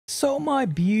So my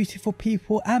beautiful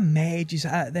people and mages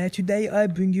out there, today I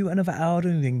bring you another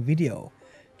Elden Ring video.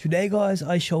 Today guys,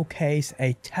 I showcase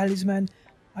a talisman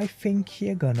I think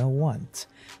you're gonna want.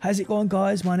 How's it going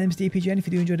guys? My name's DPJ, and if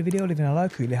you do enjoy the video, leaving a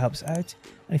like really helps out.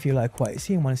 And if you like what you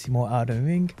see and want to see more Elden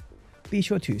Ring, be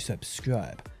sure to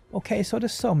subscribe. Okay, so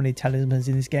there's so many talismans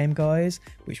in this game guys,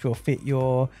 which will fit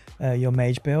your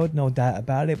mage build, no doubt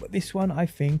about it. But this one, I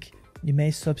think you may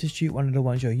substitute one of the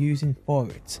ones you're using for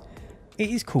it. It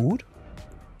is called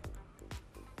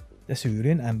the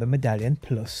Cerulean Amber Medallion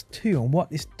 +2, and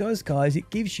what this does guys, it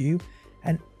gives you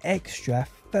an extra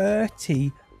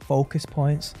 30 focus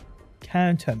points.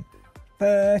 Count them,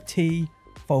 30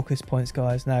 focus points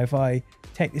guys. Now if I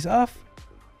take this off,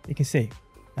 you can see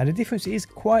now the difference is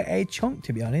quite a chunk,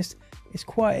 to be honest. It's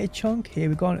quite a chunk. Here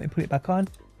we go, let me put it back on,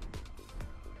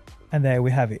 and there we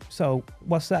have it. So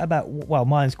what's that about? Well,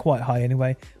 mine's quite high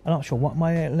anyway. I'm not sure what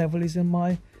my level is in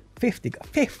my 50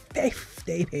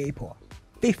 people,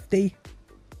 50.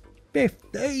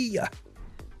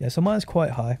 Yeah, so mine's quite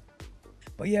high.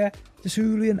 But yeah, the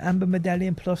Cerulean Amber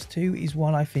Medallion +2 is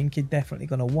one I think you're definitely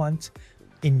going to want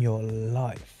in your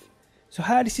life. So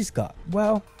how this is got?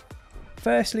 Well,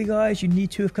 firstly guys, you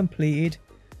need to have completed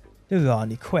the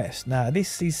Rani quest. Now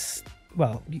this is,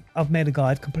 well, I've made a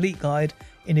guide, complete guide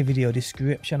in the video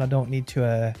description. I don't need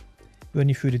to run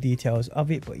you through the details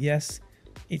of it, but yes,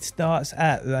 it starts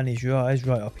at Rani's Rise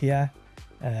right up here.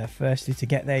 Firstly, to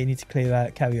get there you need to clear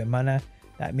out Carrier Manor.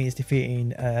 That means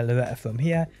defeating Loretta from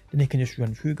here. Then you can just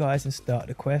run through guys and start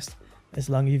the quest, as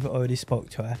long as you've already spoke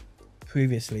to her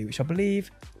previously, which I believe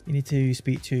you need to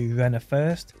speak to Renna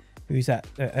first, who's at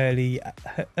the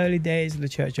early days of the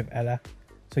Church of Ella.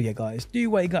 So yeah guys, do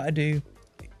what you gotta do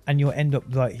and you'll end up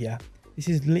right here. This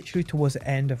is literally towards the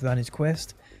end of Rani's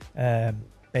quest.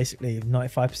 Basically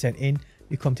 95% in,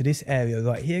 you come to this area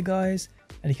right here guys,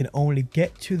 and you can only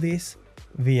get to this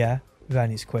via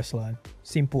Rani's quest line.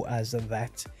 Simple as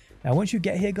that. Now once you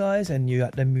get here guys and you're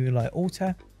at the Moonlight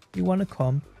Altar, you want to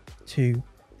come to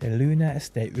the Lunar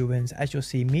Estate Ruins, as you'll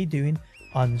see me doing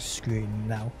on screen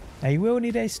now. Now you will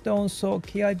need a stone sword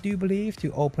key, I do believe,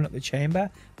 to open up the chamber.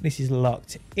 This is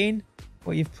locked in,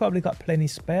 but you've probably got plenty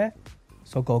spare,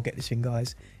 so go get this thing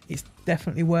guys. It's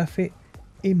definitely worth it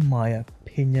in my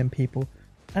opinion, people.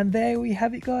 And there we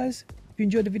have it guys. If you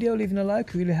enjoyed the video, leaving a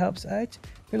like really helps out.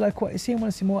 If you like what you see and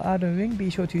want to see more Elden Ring, be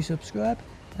sure to subscribe,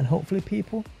 and hopefully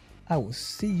people, I will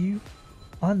see you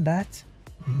on that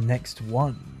next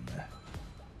one.